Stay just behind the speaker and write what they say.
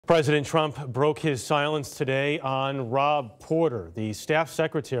President Trump broke his silence today on Rob Porter, the staff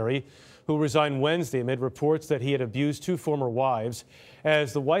secretary who resigned Wednesday amid reports that he had abused two former wives,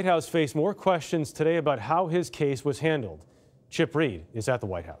 as the White House faced more questions today about how his case was handled. Chip Reid is at the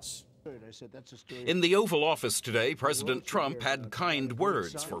White House. In the Oval Office today, President Trump had kind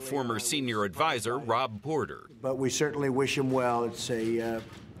words for former senior advisor Rob Porter. But we certainly wish him well. It's a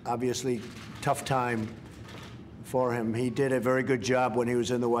obviously tough time for him. He did a very good job when he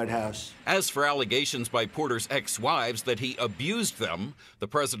was in the White House. As for allegations by Porter's ex-wives that he abused them, the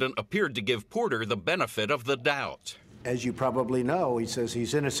president appeared to give Porter the benefit of the doubt. As you probably know, he says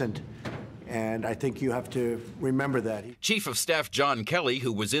he's innocent. And I think you have to remember that. Chief of Staff John Kelly,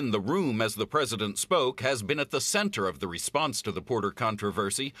 who was in the room as the president spoke, has been at the center of the response to the Porter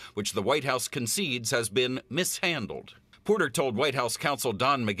controversy, which the White House concedes has been mishandled. Porter told White House counsel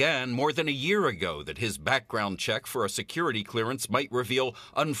Don McGahn more than a year ago that his background check for a security clearance might reveal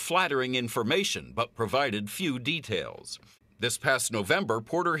unflattering information, but provided few details. This past November,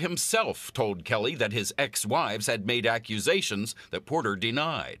 Porter himself told Kelly that his ex-wives had made accusations that Porter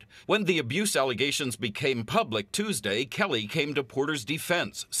denied. When the abuse allegations became public Tuesday, Kelly came to Porter's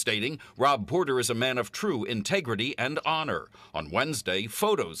defense, stating Rob Porter is a man of true integrity and honor. On Wednesday,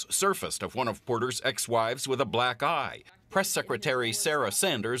 photos surfaced of one of Porter's ex-wives with a black eye. Press Secretary Sarah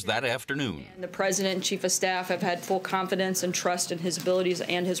Sanders that afternoon. The President and Chief of Staff have had full confidence and trust in his abilities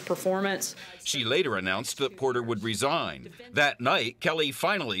and his performance. She later announced that Porter would resign. That night, Kelly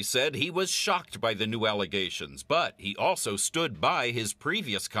finally said he was shocked by the new allegations, but he also stood by his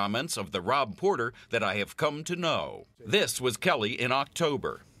previous comments of the Rob Porter that I have come to know. This was Kelly in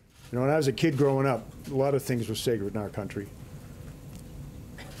October. You know, when I was a kid growing up, a lot of things were sacred in our country.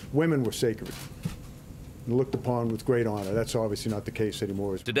 Women were sacred. Looked upon with great honor. That's obviously not the case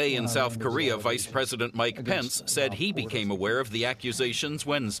anymore. Today in South Korea, Vice President Mike Pence said he became aware of the accusations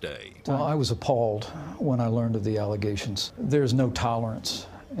Wednesday. Well, I was appalled when I learned of the allegations. There's no tolerance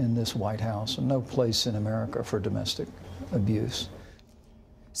in this White House and no place in America for domestic abuse.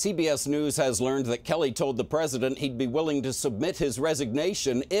 CBS News has learned that Kelly told the president he'd be willing to submit his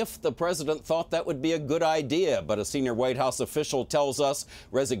resignation if the president thought that would be a good idea. But a senior White House official tells us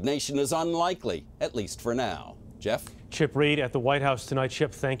resignation is unlikely, at least for now. Jeff? Chip Reid at the White House tonight.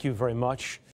 Chip, thank you very much.